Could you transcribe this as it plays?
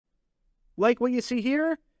Like what you see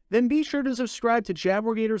here? Then be sure to subscribe to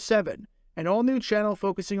Jaguar 7, an all-new channel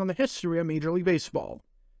focusing on the history of Major League Baseball.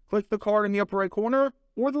 Click the card in the upper right corner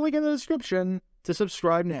or the link in the description to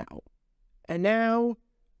subscribe now. And now,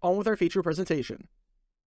 on with our feature presentation.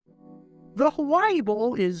 The Hawaii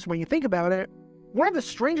Bowl is, when you think about it, one of the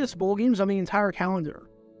strangest bowl games on the entire calendar.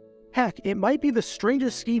 Heck, it might be the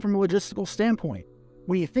strangest scheme from a logistical standpoint,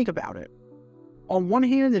 when you think about it. On one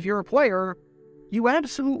hand, if you're a player, you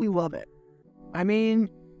absolutely love it. I mean,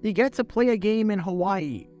 you get to play a game in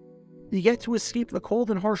Hawaii. You get to escape the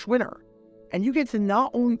cold and harsh winter. And you get to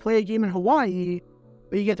not only play a game in Hawaii,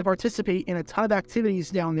 but you get to participate in a ton of activities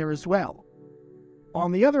down there as well.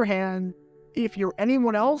 On the other hand, if you're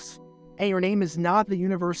anyone else, and your name is not the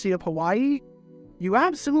University of Hawaii, you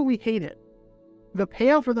absolutely hate it. The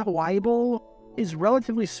payout for the Hawaii Bowl is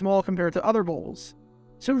relatively small compared to other bowls,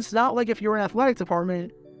 so it's not like if you're an athletic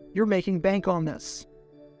department, you're making bank on this.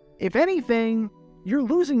 If anything, you're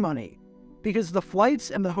losing money, because the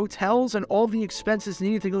flights and the hotels and all the expenses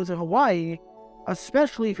needed to go to Hawaii,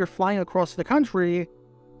 especially if you're flying across the country,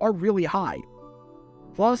 are really high.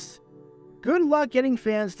 Plus, good luck getting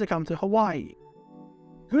fans to come to Hawaii.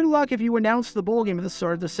 Good luck if you announce the bowl game at the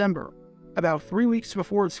start of December, about 3 weeks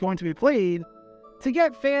before it's going to be played, to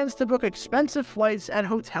get fans to book expensive flights and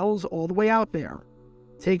hotels all the way out there,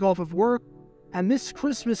 take off of work, and miss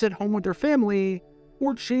Christmas at home with their family,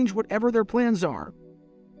 or change whatever their plans are.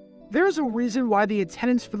 There's a reason why the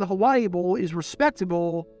attendance for the Hawaii Bowl is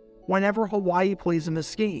respectable whenever Hawaii plays in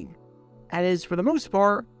this game, and is, for the most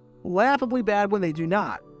part, laughably bad when they do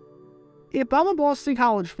not. If I'm a Boston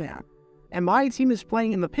College fan, and my team is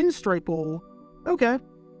playing in the Pinstripe Bowl, okay,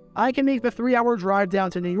 I can make the 3-hour drive down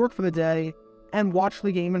to New York for the day and watch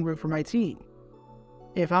the game and root for my team.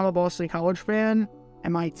 If I'm a Boston College fan,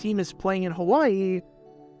 and my team is playing in Hawaii,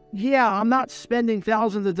 yeah, I'm not spending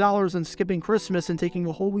thousands of dollars and skipping Christmas and taking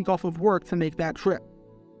a whole week off of work to make that trip.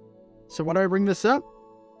 So why do I bring this up?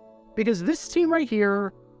 Because this team right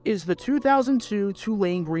here is the 2002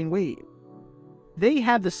 Tulane Green Wave. They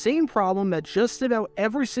have the same problem that just about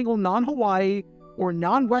every single non-Hawaii or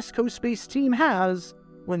non-West Coast-based team has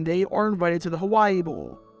when they are invited to the Hawaii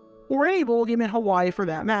Bowl, or any bowl game in Hawaii for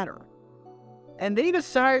that matter. And they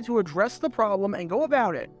decided to address the problem and go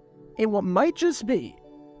about it in what might just be,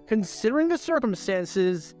 considering the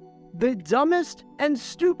circumstances, the dumbest and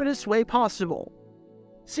stupidest way possible.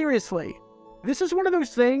 Seriously, this is one of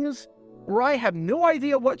those things where I have no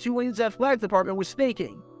idea what Tulane's athletic department was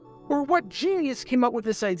thinking, or what genius came up with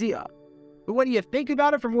this idea. But when you think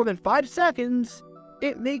about it for more than 5 seconds,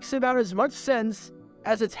 it makes about as much sense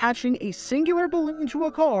as attaching a singular balloon to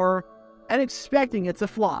a car and expecting it to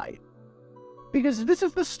fly. Because this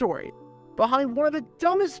is the story behind one of the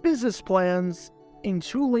dumbest business plans in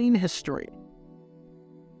Tulane history.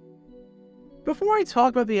 Before I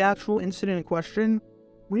talk about the actual incident in question,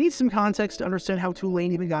 we need some context to understand how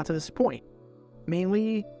Tulane even got to this point.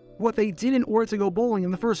 Mainly, what they did in order to go bowling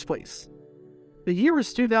in the first place. The year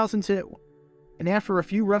was 2002, and after a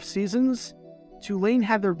few rough seasons, Tulane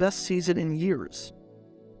had their best season in years.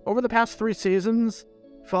 Over the past 3 seasons,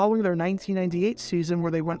 following their 1998 season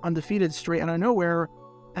where they went undefeated straight out of nowhere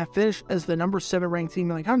and finished as the number 7 ranked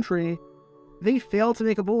team in the country, they failed to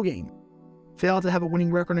make a bowl game, failed to have a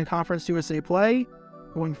winning record in Conference USA play,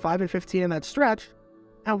 going 5-15 in that stretch,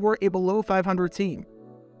 and were a below 500 team,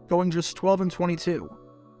 going just 12-22,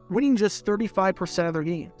 winning just 35% of their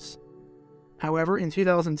games. However, in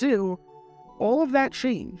 2002, all of that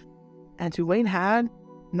changed, and Tulane had,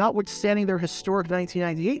 notwithstanding their historic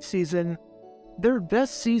 1998 season, their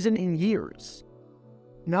best season in years.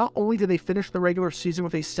 Not only did they finish the regular season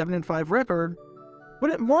with a 7-5 record, but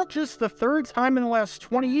it marked just the 3rd time in the last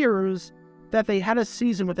 20 years that they had a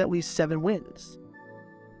season with at least 7 wins.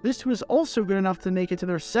 This was also good enough to make it to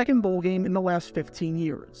their 2nd bowl game in the last 15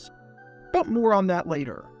 years. But more on that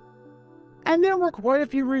later. And there were quite a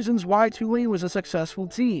few reasons why Tulane was a successful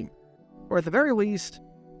team, or at the very least,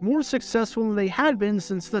 more successful than they had been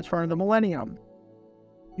since the turn of the millennium.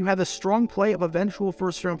 You had the strong play of eventual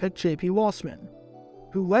first-round pick J.P. Lossman,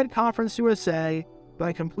 who led Conference USA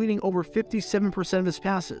by completing over 57% of his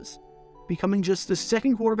passes, becoming just the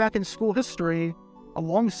 2nd quarterback in school history,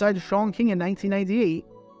 alongside Sean King in 1998,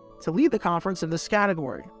 to lead the conference in this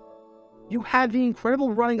category. You had the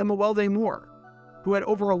incredible running of Mewelde Moore, who had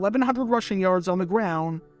over 1,100 rushing yards on the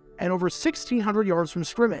ground and over 1,600 yards from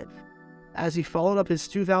scrimmage, as he followed up his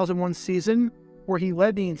 2001 season, where he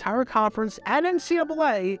led the entire conference and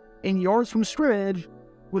NCAA in yards from scrimmage,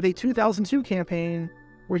 with a 2002 campaign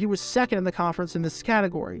where he was 2nd in the conference in this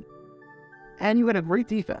category. And you had a great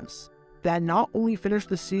defense that not only finished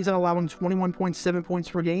the season allowing 21.7 points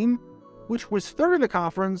per game, which was third in the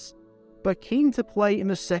conference, but came to play in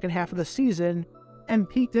the second half of the season and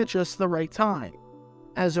peaked at just the right time,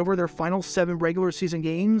 as over their final 7 regular season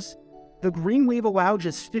games, the Green Wave allowed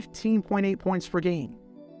just 15.8 points per game.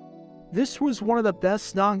 This was one of the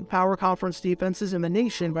best non-power conference defenses in the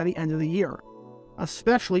nation by the end of the year,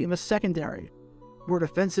 especially in the secondary, where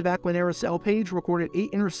defensive back Linares L. Page recorded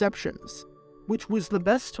 8 interceptions, which was the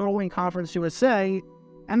best total in Conference USA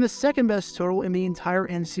and the second best total in the entire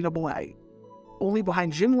NCAA, only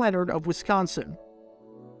behind Jim Leonard of Wisconsin.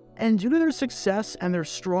 And due to their success and their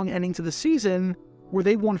strong ending to the season, where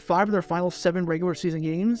they won 5 of their final 7 regular season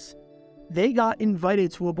games, they got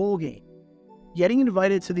invited to a bowl game, getting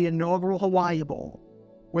invited to the inaugural Hawaii Bowl,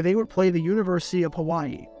 where they would play the University of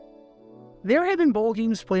Hawaii. There had been bowl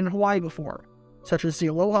games played in Hawaii before, such as the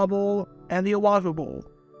Aloha Bowl and the Oahu Bowl,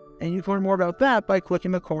 and you can learn more about that by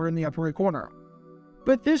clicking the card in the upper right corner.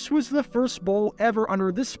 But this was the first bowl ever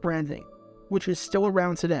under this branding, which is still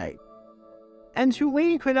around today. And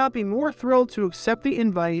Tulane could not be more thrilled to accept the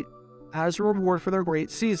invite as a reward for their great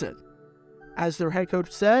season. As their head coach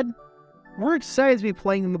said, "We're excited to be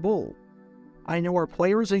playing in the bowl. I know our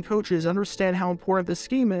players and coaches understand how important this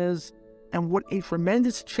game is and what a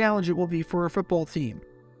tremendous challenge it will be for our football team."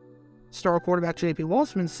 Star quarterback J.P.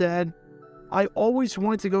 Lossman said, "I always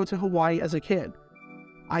wanted to go to Hawaii as a kid.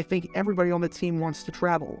 I think everybody on the team wants to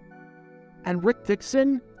travel." And Rick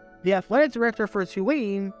Dixon, the athletic director for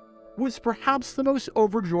Tulane, was perhaps the most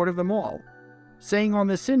overjoyed of them all, saying on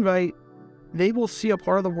this invite, they will see a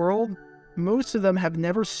part of the world most of them have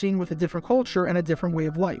never seen, with a different culture and a different way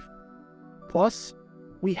of life. Plus,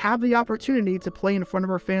 we have the opportunity to play in front of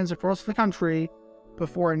our fans across the country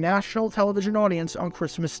before a national television audience on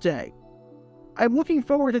Christmas Day. I'm looking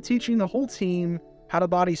forward to teaching the whole team how to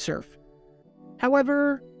body surf.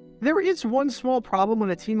 However, there is one small problem when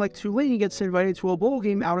a team like Tulane gets invited to a bowl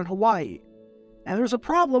game out in Hawaii. And there's a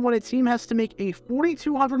problem when a team has to make a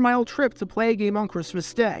 4,200-mile trip to play a game on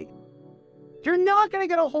Christmas Day. You're not going to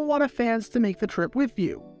get a whole lot of fans to make the trip with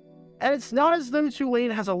you. And it's not as though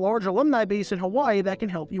Tulane has a large alumni base in Hawaii that can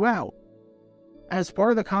help you out. As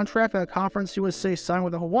part of the contract that Conference USA signed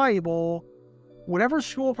with the Hawaii Bowl, whatever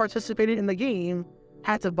school participated in the game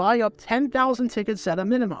had to buy up 10,000 tickets at a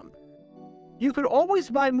minimum. You could always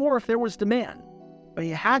buy more if there was demand, but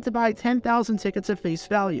you had to buy 10,000 tickets at face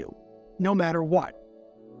value, no matter what.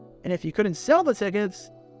 And if you couldn't sell the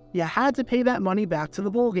tickets, you had to pay that money back to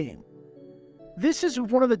the bowl game. This is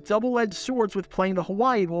one of the double-edged swords with playing the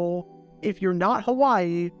Hawaii Bowl if you're not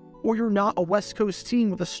Hawaii or you're not a West Coast team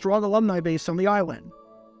with a strong alumni base on the island.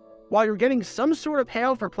 While you're getting some sort of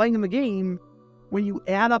payout for playing in the game, when you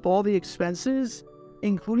add up all the expenses,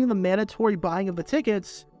 including the mandatory buying of the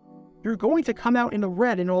tickets, you're going to come out in the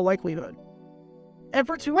red in all likelihood. And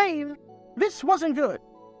for Tulane, this wasn't good,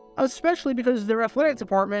 especially because their athletic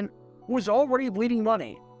department was already bleeding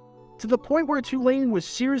money, to the point where Tulane was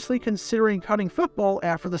seriously considering cutting football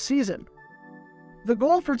after the season. The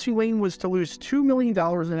goal for Tulane was to lose $2 million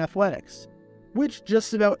in athletics, which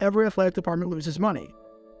just about every athletic department loses money.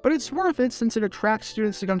 But it's worth it since it attracts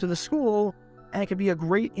students to come to the school and it can be a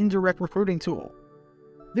great indirect recruiting tool.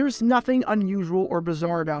 There's nothing unusual or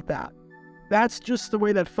bizarre about that. That's just the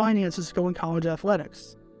way that finances go in college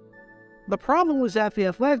athletics. The problem was that the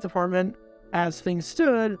athletic department, as things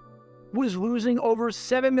stood, was losing over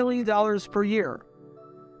 $7 million per year.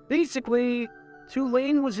 Basically,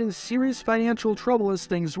 Tulane was in serious financial trouble as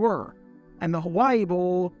things were, and the Hawaii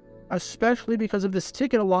Bowl, especially because of this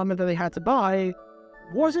ticket allotment that they had to buy,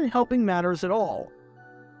 wasn't helping matters at all.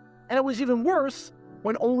 And it was even worse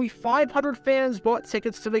when only 500 fans bought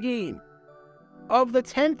tickets to the game. Of the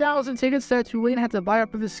 10,000 tickets that Tulane had to buy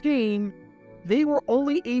up for this game, they were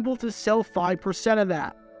only able to sell 5% of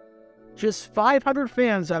that. Just 500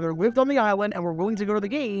 fans either lived on the island and were willing to go to the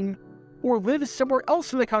game, or lived somewhere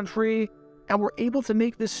else in the country and were able to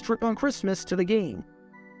make this trip on Christmas to the game.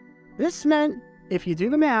 This meant, if you do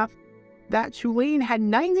the math, that Tulane had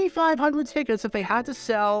 9,500 tickets that they had to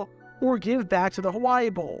sell or give back to the Hawaii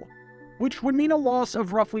Bowl, which would mean a loss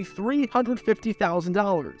of roughly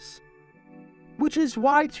 $350,000. Which is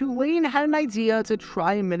why Tulane had an idea to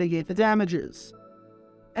try and mitigate the damages.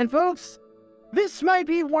 And folks, this might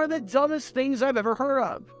be one of the dumbest things I've ever heard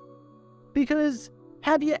of. Because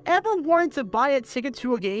have you ever wanted to buy a ticket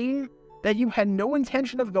to a game that you had no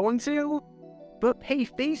intention of going to, but pay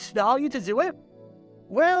face value to do it?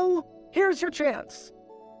 Well, here's your chance.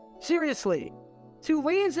 Seriously,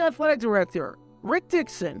 Tulane's athletic director, Rick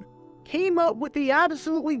Dixon, came up with the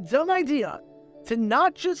absolutely dumb idea to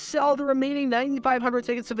not just sell the remaining 9,500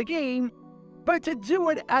 tickets to the game, but to do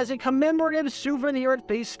it as a commemorative souvenir at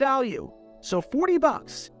face value. So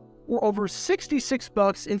 $40, or over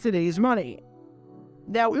 $66 in today's money.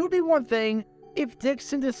 Now, it would be one thing if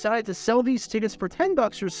Dixon decided to sell these tickets for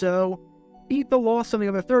 $10 or so, eat the loss on the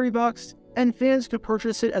other $30, and fans could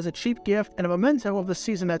purchase it as a cheap gift and a memento of the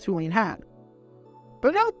season that Tulane had.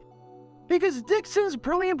 But nope, because Dixon's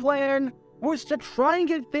brilliant plan was to try and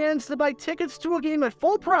get fans to buy tickets to a game at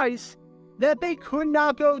full price that they could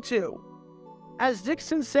not go to. As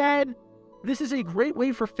Dixon said, this is a great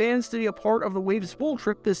way for fans to be a part of the Waves bowl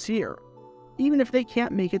trip this year, even if they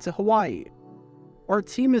can't make it to Hawaii. Our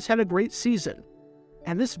team has had a great season,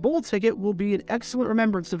 and this bowl ticket will be an excellent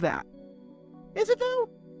remembrance of that. Is it though?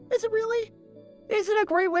 Is it really? Is it a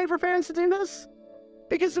great way for fans to do this?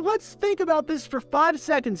 Because let's think about this for 5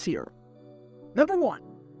 seconds here. Number one,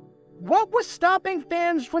 what was stopping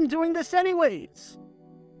fans from doing this anyways?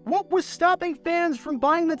 What was stopping fans from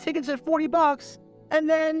buying the tickets at $40 and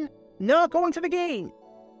then not going to the game?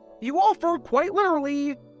 You offered, quite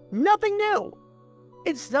literally, nothing new.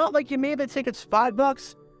 It's not like you made the tickets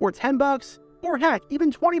 $5 or $10 or heck,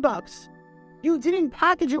 even $20. You didn't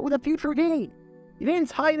package it with a future game. You didn't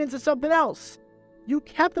tie it into something else. You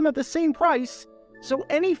kept them at the same price, so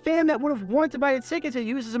any fan that would have wanted to buy a ticket to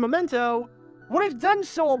use as a memento would have done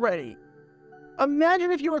so already.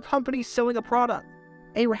 Imagine if you were a company selling a product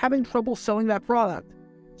and you were having trouble selling that product.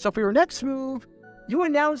 So for your next move, you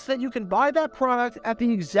announce that you can buy that product at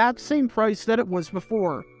the exact same price that it was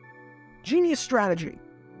before. Genius strategy.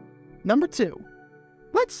 Number 2,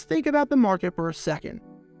 let's think about the market for a second.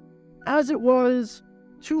 As it was,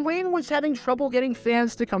 Tulane was having trouble getting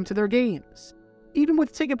fans to come to their games, even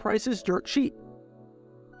with ticket prices dirt cheap.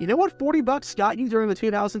 You know what $40 got you during the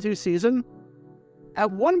 2002 season?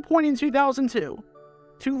 At one point in 2002,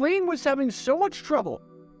 Tulane was having so much trouble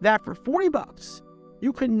that for $40,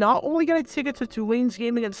 you could not only get a ticket to Tulane's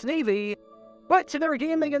game against Navy, but to their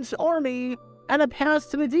game against Army and a pass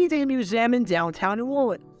to the D-Day Museum in downtown New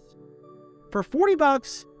Orleans. For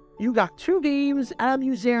 $40, you got 2 games and a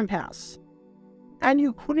museum pass. And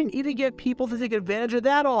you couldn't even get people to take advantage of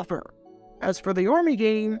that offer. As for the Army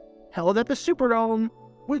game, held at the Superdome,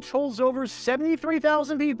 which holds over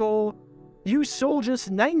 73,000 people, you sold just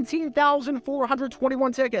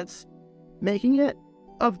 19,421 tickets, making it,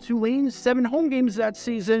 of Tulane's 7 home games that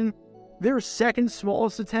season, their second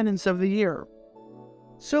smallest attendance of the year.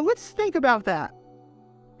 So let's think about that.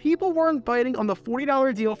 People weren't biting on the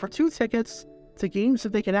 $40 deal for 2 tickets to games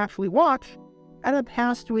that they can actually watch and a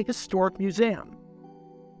pass to a historic museum.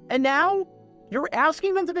 And now, you're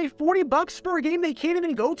asking them to pay $40 for a game they can't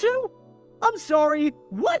even go to? I'm sorry,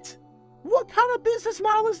 what? What kind of business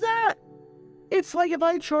model is that? It's like if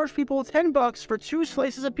I charge people $10 for 2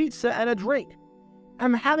 slices of pizza and a drink.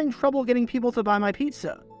 I'm having trouble getting people to buy my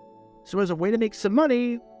pizza. So as a way to make some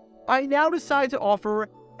money, I now decide to offer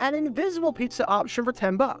an invisible pizza option for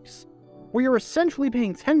 $10, where you're essentially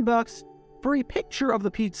paying $10 for a picture of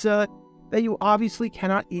the pizza that you obviously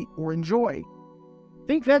cannot eat or enjoy.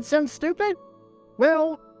 Think that sounds stupid?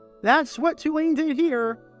 Well, that's what Tulane did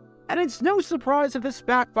here, and it's no surprise that this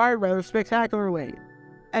backfired rather spectacularly,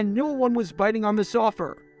 and no one was biting on this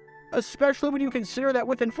offer, especially when you consider that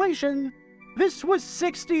with inflation, this was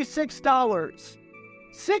 $66.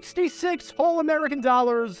 66 whole American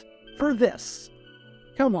dollars for this.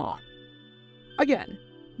 Come on. Again,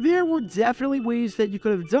 there were definitely ways that you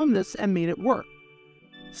could have done this and made it work.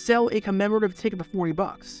 Sell a commemorative ticket for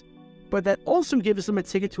 $40, but that also gives them a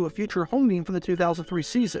ticket to a future home game for the 2003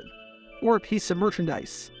 season, or a piece of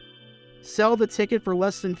merchandise. Sell the ticket for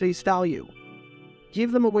less than face value.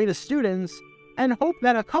 Give them away to students, and hope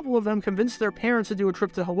that a couple of them convince their parents to do a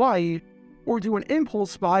trip to Hawaii, or do an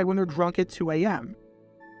impulse buy when they're drunk at 2 a.m.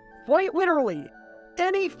 Quite literally,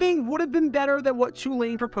 anything would have been better than what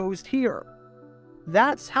Tulane proposed here.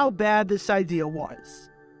 That's how bad this idea was.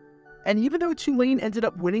 And even though Tulane ended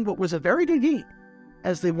up winning what was a very good game,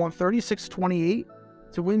 as they won 36-28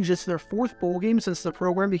 to win just their 4th bowl game since the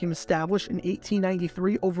program became established in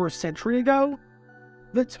 1893 over a century ago,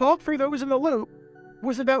 the talk for those in the loop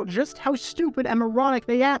was about just how stupid and moronic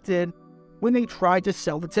they acted when they tried to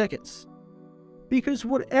sell the tickets. Because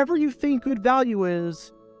whatever you think good value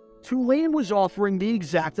is, Tulane was offering the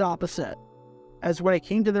exact opposite, as when it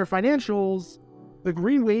came to their financials, the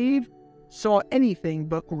Green Wave saw anything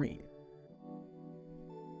but green.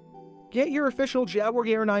 Get your official Jaguar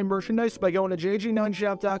Gator 9 merchandise by going to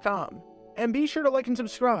jg9shop.com, and be sure to like and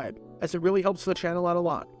subscribe, as it really helps the channel out a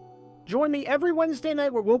lot. Join me every Wednesday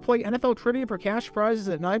night where we'll play NFL Trivia for cash prizes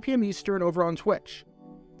at 9 p.m. Eastern over on Twitch.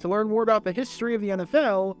 To learn more about the history of the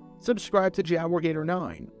NFL, subscribe to Jaguar Gator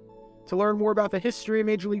 9. To learn more about the history of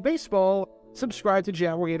Major League Baseball, subscribe to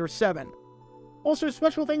Jaguar Gator 7. Also,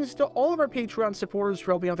 special thanks to all of our Patreon supporters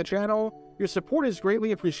for helping out the channel. Your support is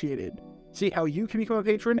greatly appreciated. See how you can become a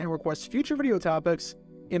patron and request future video topics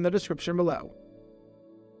in the description below.